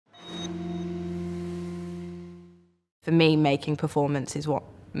For me, making performance is what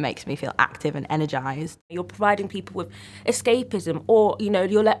makes me feel active and energised. You're providing people with escapism, or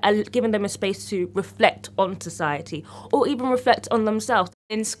you're giving them a space to reflect on society or even reflect on themselves.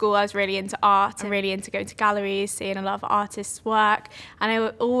 In school I was really into art and really into going to galleries, seeing a lot of artists' work, and I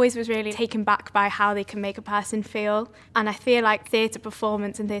always was really taken back by how they can make a person feel. And I feel like theatre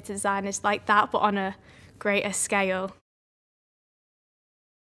performance and theatre design is like that, but on a greater scale.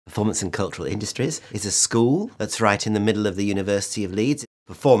 Performance and Cultural Industries is a school that's right in the middle of the University of Leeds.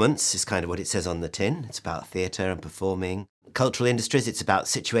 Performance is kind of what it says on the tin. It's about theatre and performing. Cultural Industries, it's about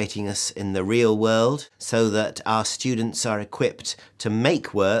situating us in the real world so that our students are equipped to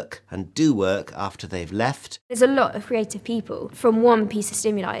make work and do work after they've left. There's a lot of creative people. From one piece of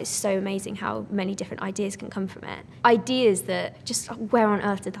stimuli, it's so amazing how many different ideas can come from it. Ideas that just, where on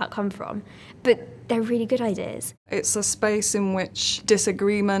earth did that come from? But they're really good ideas. It's a space in which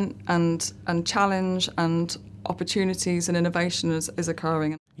disagreement and challenge and opportunities and innovation is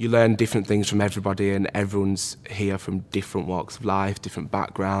occurring. You learn different things from everybody, and everyone's here from different walks of life, different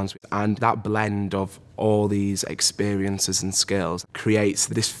backgrounds, and that blend of all these experiences and skills creates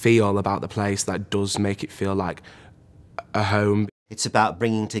this feel about the place that does make it feel like a home. It's about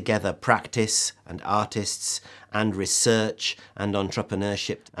bringing together practice and artists and research and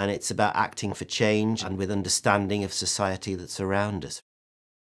entrepreneurship, and it's about acting for change and with understanding of society that's around us.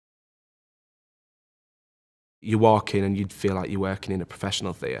 You walk in and you'd feel like you're working in a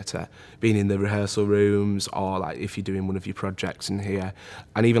professional theatre, being in the rehearsal rooms, or like if you're doing one of your projects in here,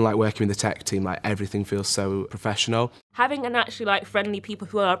 and even like working with the tech team, like everything feels so professional. Having an actually like friendly people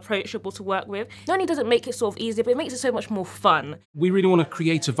who are approachable to work with not only does it make it sort of easier, but it makes it so much more fun. We really want to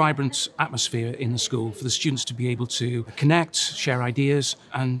create a vibrant atmosphere in the school for the students to be able to connect, share ideas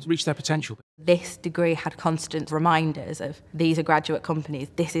and reach their potential. This degree had constant reminders of these are graduate companies,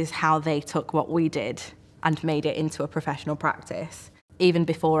 this is how they took what we did and made it into a professional practice. Even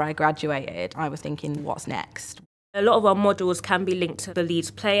before I graduated, I was thinking, what's next? A lot of our modules can be linked to the Leeds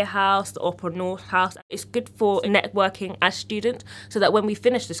Playhouse, the Opera North House. It's good for networking as students, so that when we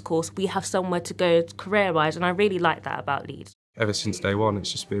finish this course, we have somewhere to go career-wise, and I really like that about Leeds. Ever since day one,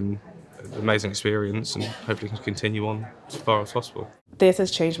 it's just been an amazing experience, and hopefully can continue on as far as possible. Theatre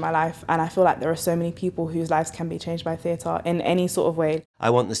has changed my life, and I feel like there are so many people whose lives can be changed by theatre in any sort of way.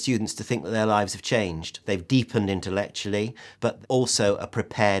 I want the students to think that their lives have changed. They've deepened intellectually, but also are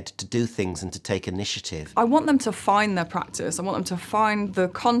prepared to do things and to take initiative. I want them to find their practice. I want them to find the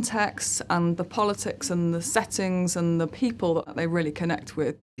context and the politics and the settings and the people that they really connect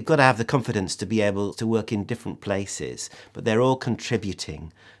with. You've got to have the confidence to be able to work in different places, but they're all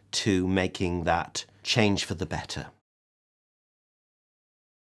contributing to making that change for the better.